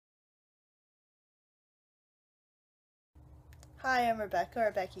Hi, I'm Rebecca, or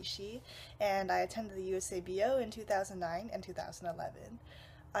Becky Shi, and I attended the USABO in 2009 and 2011.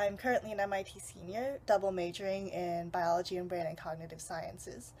 I'm currently an MIT senior, double majoring in biology and brain and cognitive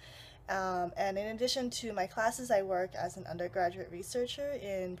sciences. And in addition to my classes, I work as an undergraduate researcher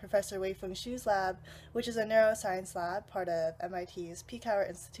in Professor Wei-Feng Xu's lab, which is a neuroscience lab, part of MIT's Peak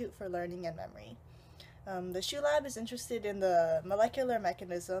Institute for Learning and Memory. The Shu Lab is interested in the molecular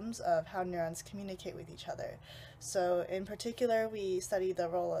mechanisms of how neurons communicate with each other. So, in particular, we study the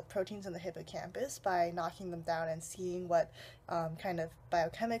role of proteins in the hippocampus by knocking them down and seeing what kind of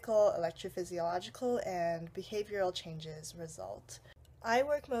biochemical, electrophysiological, and behavioral changes result. I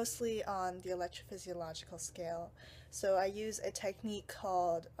work mostly on the electrophysiological scale, so I use a technique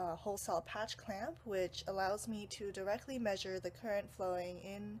called whole cell patch clamp, which allows me to directly measure the current flowing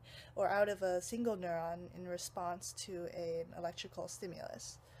in or out of a single neuron in response to an electrical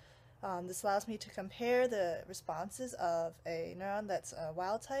stimulus. This allows me to compare the responses of a neuron that's a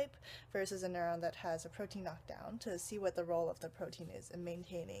wild type versus a neuron that has a protein knockdown to see what the role of the protein is in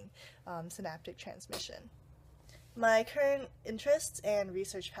maintaining synaptic transmission. My current interests and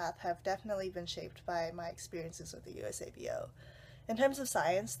research path have definitely been shaped by my experiences with the USABO. In terms of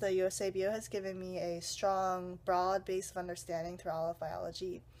science, the USABO has given me a strong, broad base of understanding through all of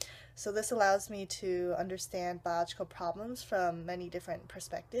biology. So this allows me to understand biological problems from many different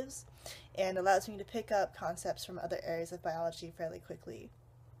perspectives and allows me to pick up concepts from other areas of biology fairly quickly.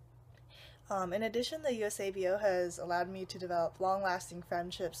 In addition, the USABO has allowed me to develop long-lasting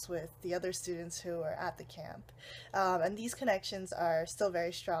friendships with the other students who are at the camp, and these connections are still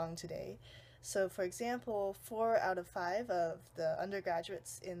very strong today. So, for example, 4 out of 5 of the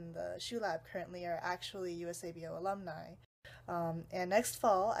undergraduates in the Shu Lab currently are actually USABO alumni. And next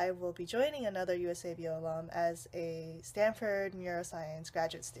fall, I will be joining another USABO alum as a Stanford neuroscience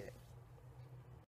graduate student.